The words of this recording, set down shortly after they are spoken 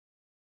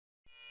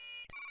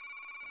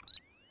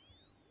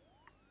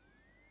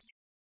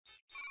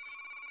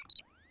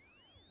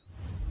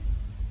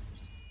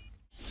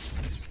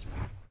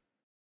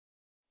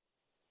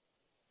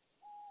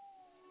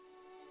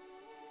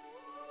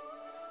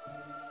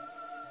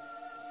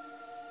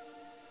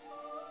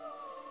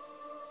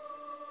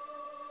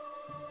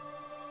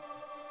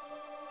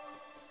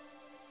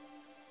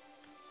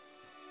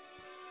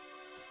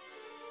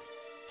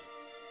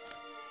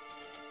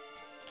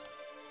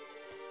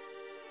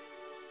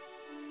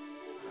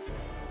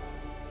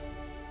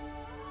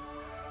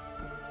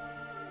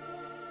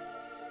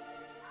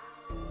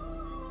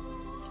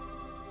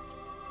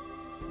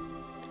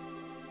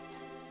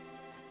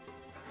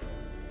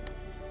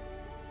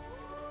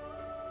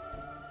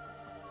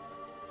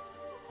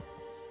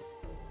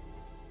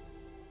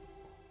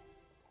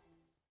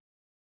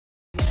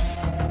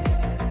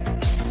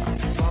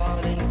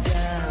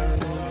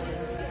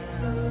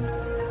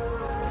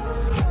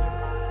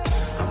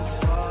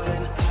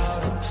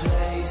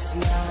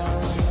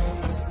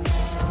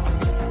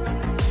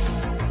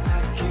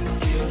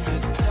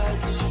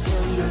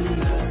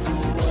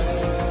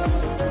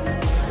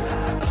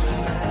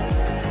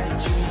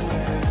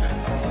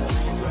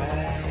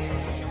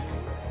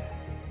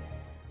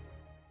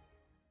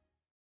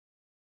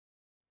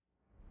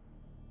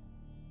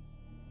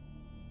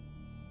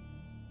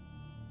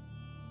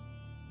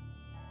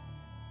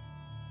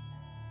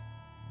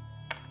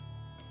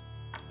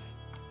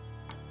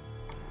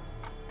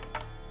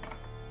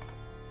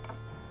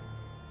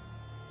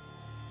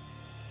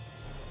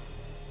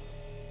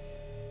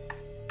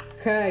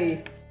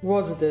Hey,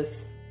 what's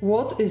this?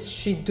 What is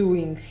she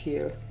doing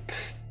here?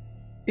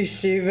 Is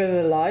she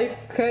even alive?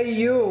 Hey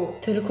you!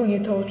 Tylko nie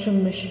to, o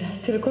czym myślę.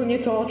 Tylko nie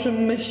to, o czym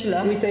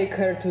myślę. We take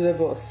her to the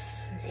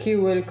boss. He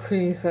will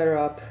clean her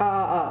up.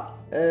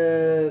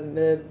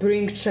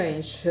 Bring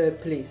change,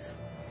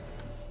 please.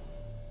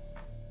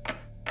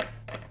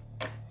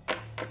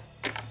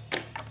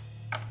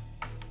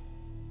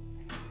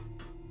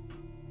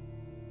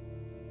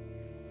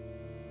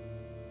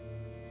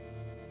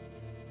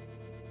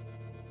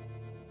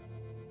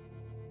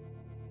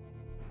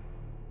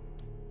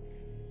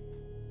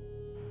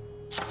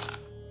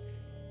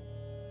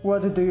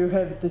 What do you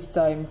have this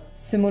time?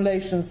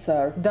 Simulation,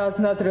 sir. Does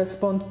not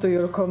respond to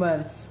your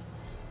commands.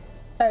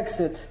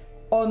 Exit.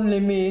 Only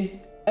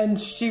me and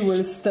she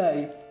will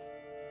stay.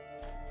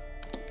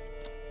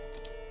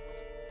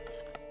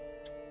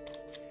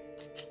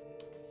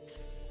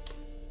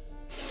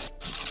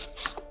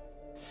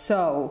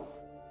 So,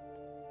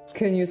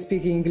 can you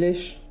speak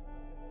English?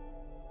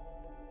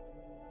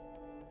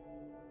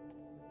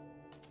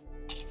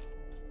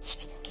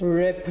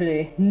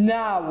 Ripley,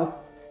 now!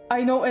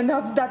 I know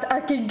enough that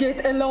I can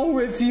get along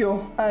with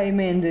you. I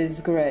mean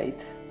this great.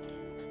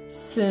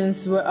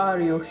 Since where are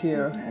you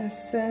here?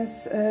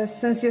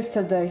 Since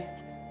yesterday.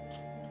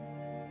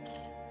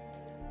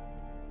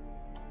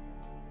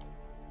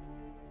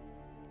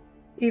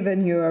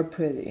 Even you are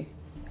pretty.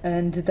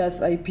 And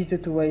thus I pity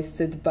to waste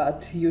it,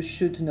 but you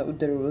should know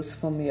the rules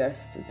from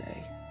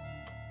yesterday.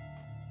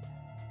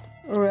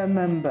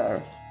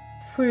 Remember,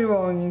 3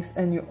 warnings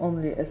and you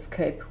only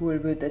escape will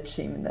be the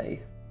chimney.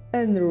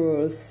 And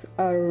rules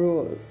are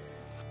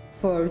rules.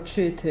 For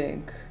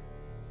cheating.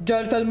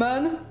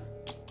 Gentlemen?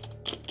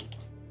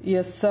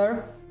 Yes,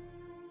 sir?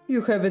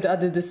 You have it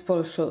at the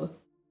disposal.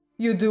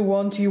 You do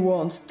what you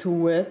want to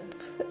whip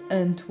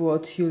and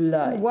what you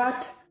like.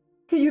 What?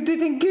 You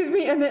didn't give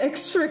me any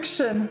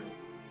instruction.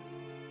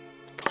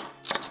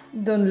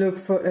 Don't look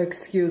for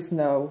excuse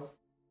now.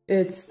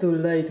 It's too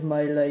late,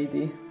 my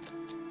lady.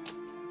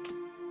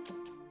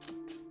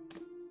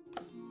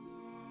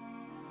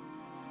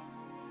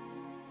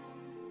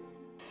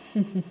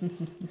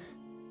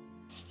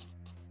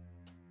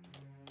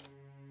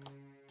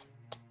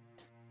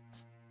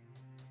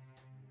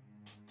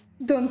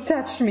 Don't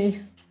touch me.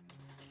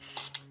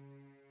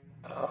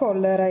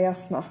 Cholera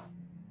jasna.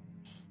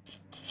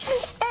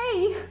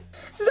 Ej!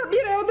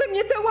 Zabieraj ode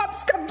mnie tę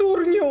łapska,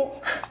 durniu!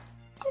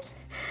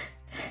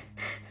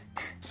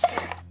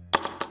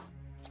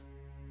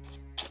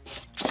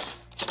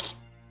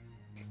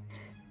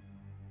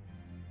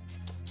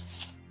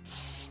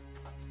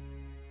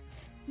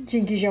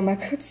 Dzięki,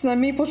 ziomek. Co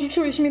najmniej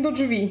pożyczyłeś mnie do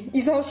drzwi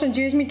i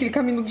zaoszczędziłeś mi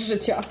kilka minut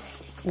życia.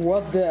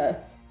 What the...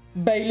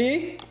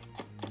 Bailey?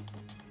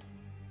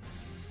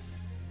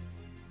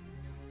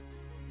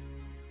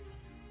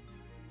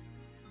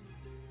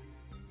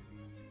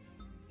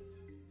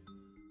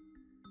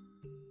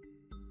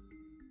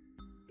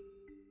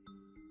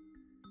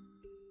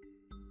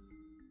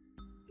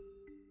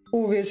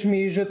 Uwierz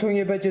mi, że to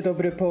nie będzie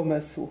dobry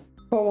pomysł.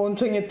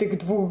 Połączenie tych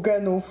 2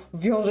 genów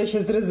wiąże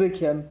się z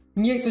ryzykiem.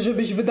 Nie chcę,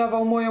 żebyś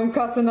wydawał moją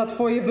kasę na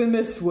twoje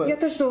wymysły. Ja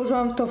też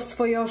dołożyłam to w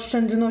swoje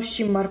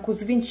oszczędności,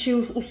 Markus, więc się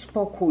już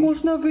uspokój.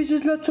 Można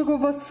wiedzieć, dlaczego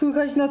was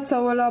słychać na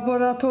całe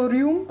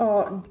laboratorium?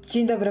 O,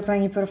 dzień dobry,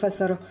 pani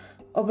profesor.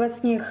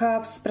 Obecnie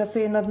Ⲑⲕ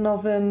pracuje nad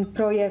nowym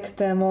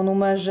projektem o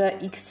numerze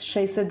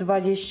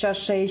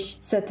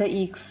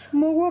X626-CTX.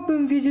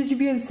 Mogłabym wiedzieć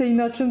więcej,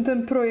 na czym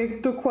ten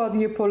projekt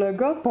dokładnie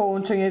polega?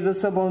 Połączenie ze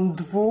sobą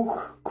 2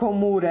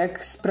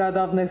 komórek z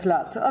pradawnych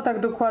lat, a tak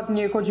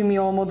dokładnie chodzi mi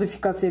o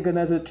modyfikację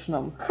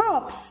genetyczną.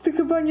 Ⲑⲕ, ty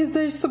chyba nie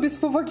zdajesz sobie z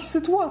powagi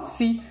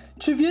sytuacji.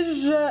 Czy wiesz,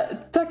 że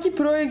taki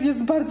projekt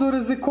jest bardzo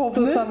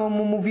ryzykowny? To samo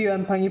mu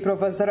mówiłem, pani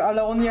profesor,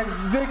 ale on jak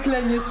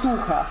zwykle nie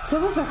słucha. Co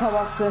to za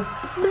hałasy?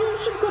 Bloom,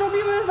 szybko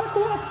robimy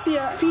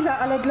ewakuację! Chwila,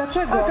 ale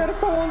dlaczego? Agar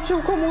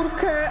połączył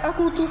komórkę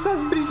Akutusa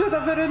z Bridgeta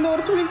Very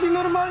Northwind i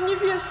normalnie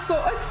wiesz co,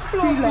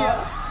 eksplozja! Chwila.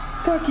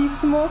 Taki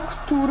smok,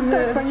 który...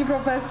 Tak, pani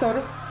profesor.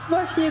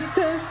 Właśnie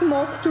ten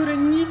smok, który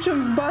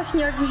niczym w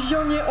baśniach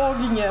zionie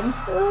ogniem.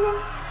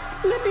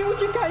 Lepiej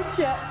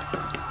uciekajcie!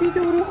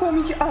 Idę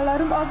uruchomić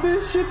alarm,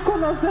 aby szybko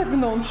na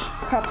zewnątrz.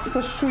 ⲑⲕ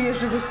coś czuje,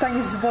 że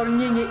dostanie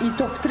zwolnienie i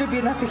to w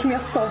trybie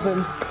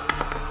natychmiastowym.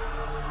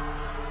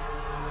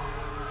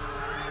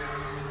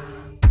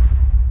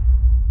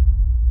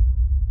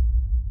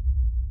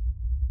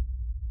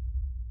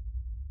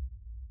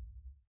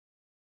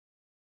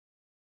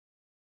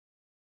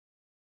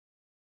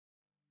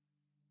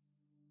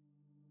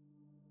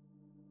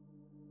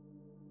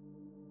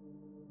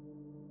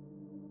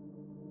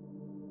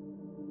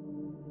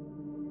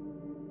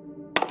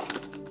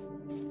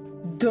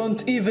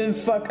 Don't even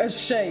fuck a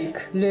shake.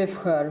 Leave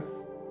her.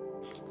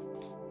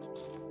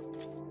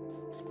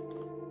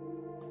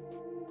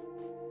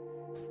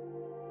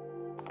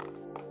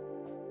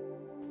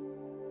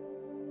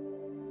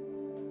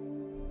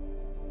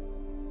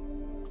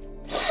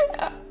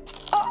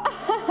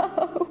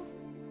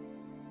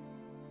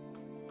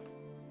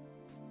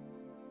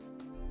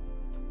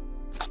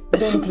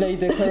 don't play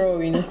the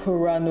heroine who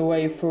ran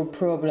away from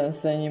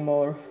problems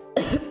anymore.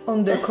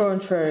 On the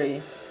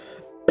contrary,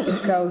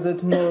 it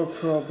caused more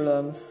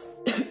problems.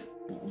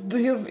 Do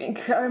you think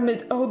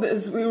Hermit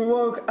Odes will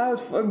work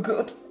out for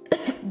good?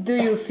 Do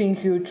you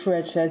think your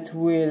treasure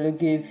will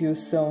give you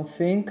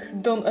something?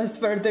 Don't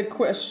answer the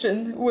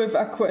question with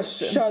a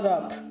question. Shut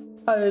up!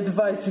 I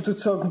advise you to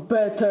talk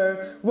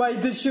better. Why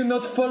did you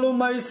not follow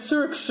my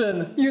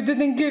instruction? You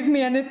didn't give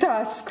me any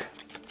task.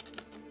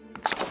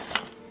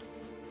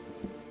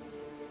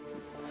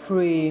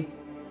 3,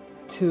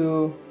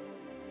 2,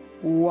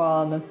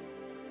 1.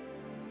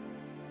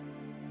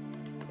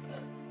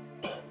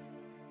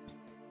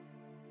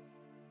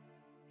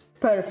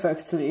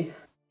 Perfectly.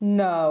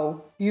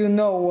 Now you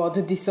know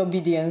what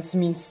disobedience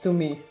means to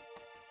me.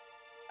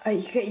 I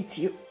hate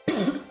you.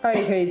 I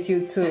hate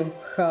you too,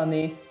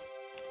 honey.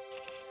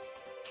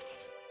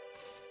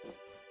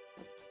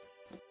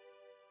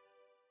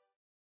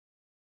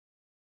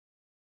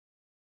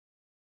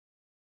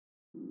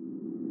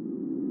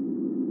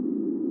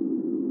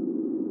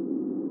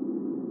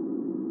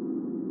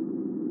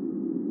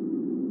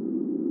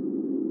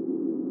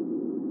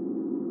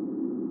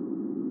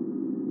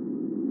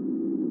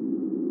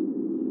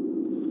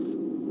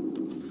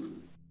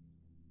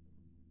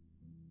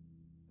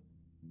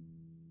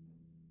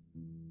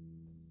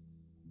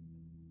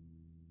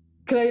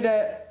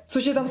 Claire,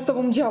 co się tam z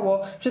tobą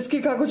działo? Przez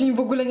kilka godzin w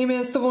ogóle nie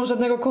miałem z tobą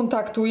żadnego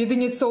kontaktu.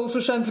 Jedynie co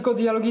usłyszałem tylko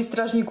dialogi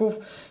strażników,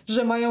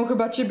 że mają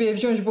chyba ciebie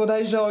wziąć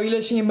bodajże, o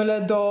ile się nie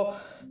mylę, do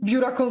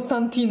biura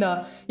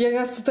Konstantina. Jak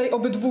nas tutaj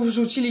obydwu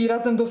wrzucili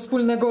razem do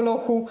wspólnego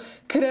lochu,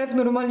 krew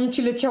normalnie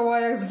ci leciała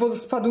jak z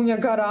wodospadu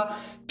Niagara,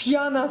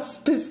 piana z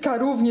pyska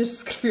również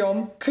z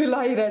krwią.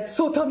 Claire,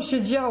 co tam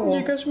się działo?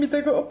 Nie każ mi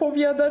tego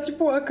opowiadać,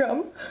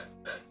 błagam.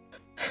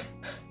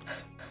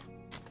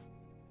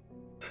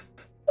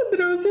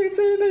 Andreas, ja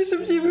chcę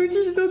najszybciej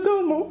wrócić do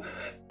domu.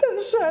 Ten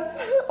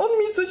szef, on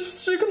mi coś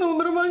wstrzyknął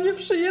normalnie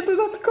w szyję.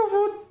 Dodatkowo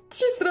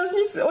ci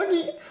strażnicy,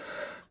 oni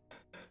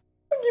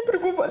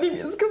próbowali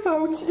mnie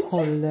zgwałcić.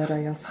 Cholera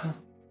jasna.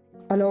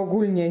 Ale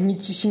ogólnie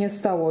nic ci się nie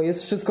stało,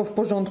 jest wszystko w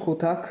porządku,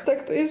 tak?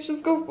 Tak, to jest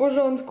wszystko w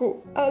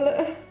porządku, ale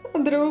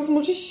Andreas,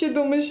 możesz się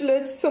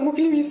domyśleć, co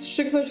mogli mi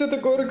wstrzyknąć do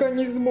tego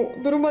organizmu.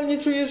 Normalnie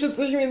czuję, że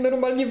coś mnie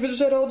normalnie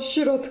wyżera od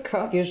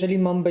środka. Jeżeli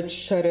mam być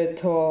szczery,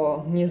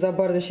 to nie za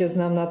bardzo się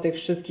znam na tych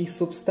wszystkich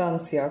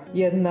substancjach.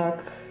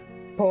 Jednak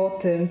po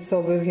tym,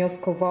 co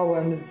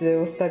wywnioskowałem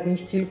z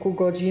ostatnich kilku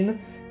godzin,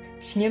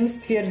 śmiem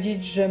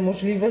stwierdzić, że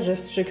możliwe, że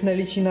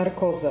wstrzyknęli ci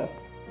narkozę.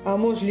 A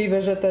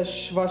możliwe, że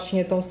też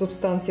właśnie tą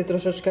substancję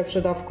troszeczkę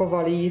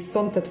przedawkowali i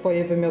stąd te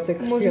twoje wymioty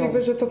krwią.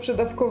 Możliwe, że to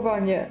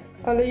przedawkowanie,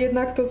 ale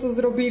jednak to, co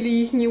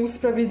zrobili, ich nie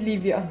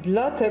usprawiedliwia.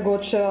 Dlatego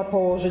trzeba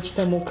położyć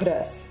temu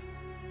kres.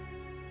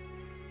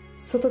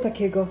 Co to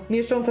takiego?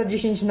 Mieszcząca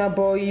 10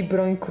 naboi i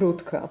broń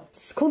krótka.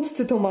 Skąd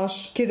ty to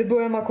masz? Kiedy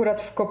byłem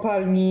akurat w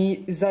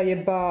kopalni,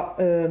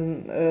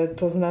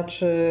 to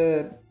znaczy...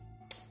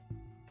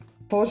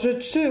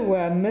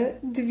 Pożyczyłem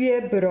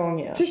 2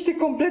 bronie. Czyś ty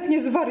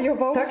kompletnie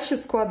zwariował? Tak się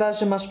składa,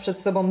 że masz przed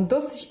sobą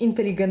dosyć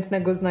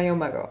inteligentnego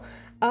znajomego.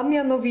 A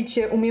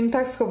mianowicie umiem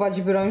tak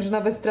schować broń, że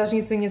nawet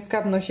strażnicy nie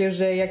skapną się,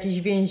 że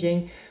jakiś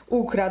więzień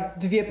ukradł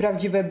 2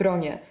 prawdziwe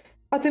bronie.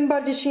 A tym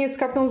bardziej się nie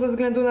skapną ze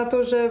względu na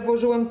to, że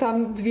włożyłem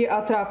tam 2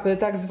 atrapy,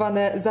 tak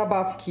zwane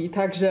zabawki.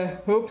 Także,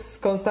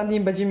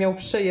 Konstantin będzie miał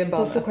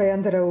przejebane. Posłuchaj,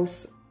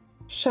 Andreas.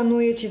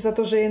 Szanuję cię za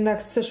to, że jednak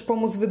chcesz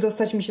pomóc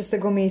wydostać mi się z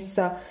tego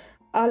miejsca.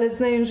 Ale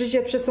znając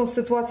życie przez tą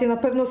sytuację, na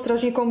pewno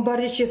strażnikom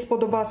bardziej ci się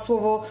spodoba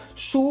słowo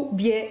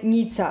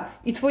szubienica.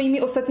 I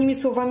twoimi ostatnimi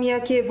słowami,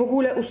 jakie w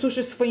ogóle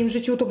usłyszysz w swoim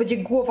życiu, to będzie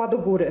głowa do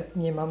góry.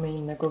 Nie mamy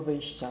innego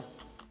wyjścia.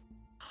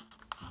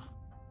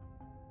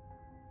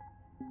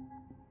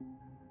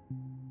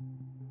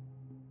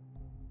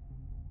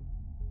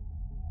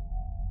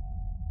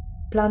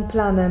 Plan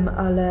planem,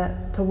 ale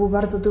to był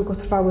bardzo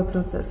długotrwały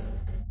proces.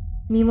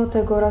 Mimo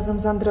tego razem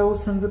z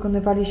Andreasem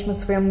wykonywaliśmy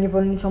swoją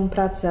niewolniczą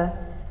pracę,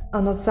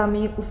 a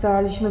nocami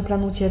ustalaliśmy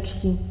plan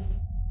ucieczki.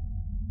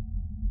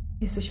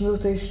 Jesteśmy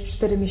tutaj już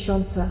 4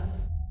 miesiące,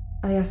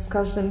 a ja z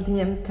każdym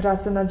dniem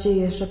tracę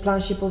nadzieję, że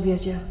plan się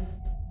powiedzie.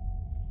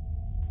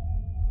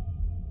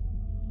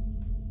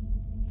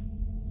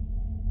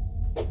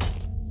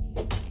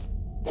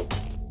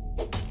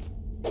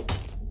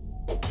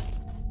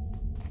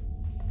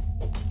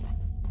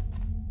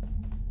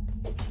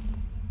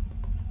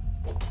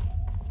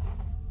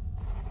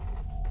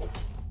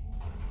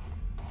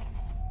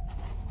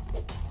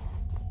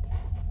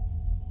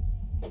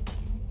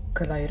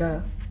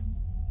 Claire,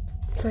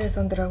 Co jest,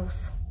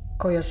 Andreas?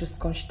 kojarzysz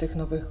skądś tych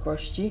nowych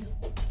gości?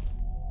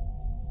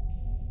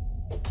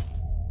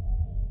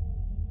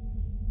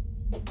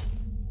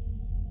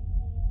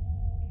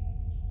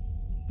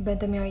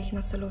 Będę miała ich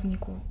na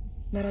celowniku.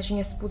 Na razie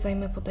nie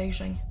wzbudzajmy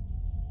podejrzeń.